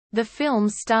The film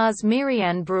stars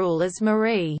Marianne Brule as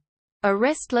Marie, a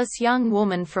restless young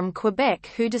woman from Quebec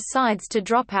who decides to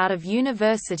drop out of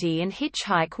university and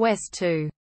hitchhike west to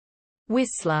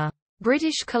Whistler,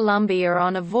 British Columbia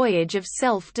on a voyage of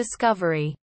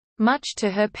self-discovery. Much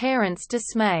to her parents'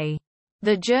 dismay,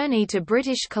 the journey to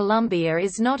British Columbia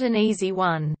is not an easy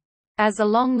one, as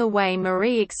along the way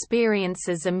Marie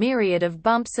experiences a myriad of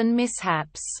bumps and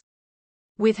mishaps,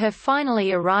 with her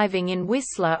finally arriving in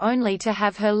Whistler only to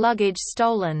have her luggage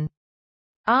stolen.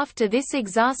 After this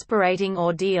exasperating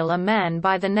ordeal, a man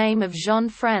by the name of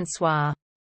Jean-François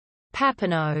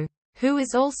Papineau, who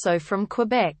is also from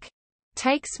Quebec,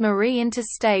 takes Marie in to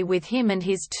stay with him and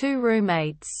his two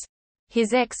roommates,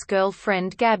 his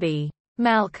ex-girlfriend Gabby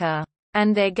Malka,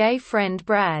 and their gay friend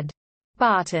Brad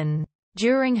Barton.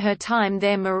 During her time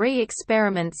there, Marie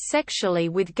experiments sexually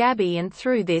with Gabby and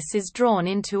through this is drawn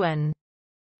into an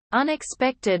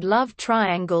unexpected love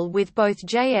triangle with both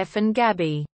JF and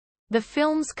Gabby. The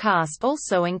film's cast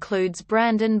also includes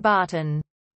Brandon Barton,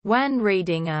 Juan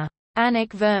Riedinger,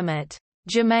 Anik Vermette,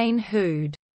 Jermaine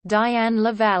Hood, Diane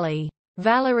Lavalley,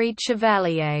 Valerie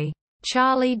Chevalier,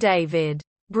 Charlie David,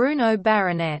 Bruno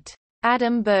Baronet,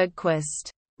 Adam Bergquist,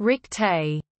 Rick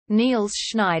Tay, Niels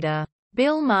Schneider,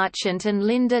 Bill Marchant and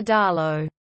Linda Darlow.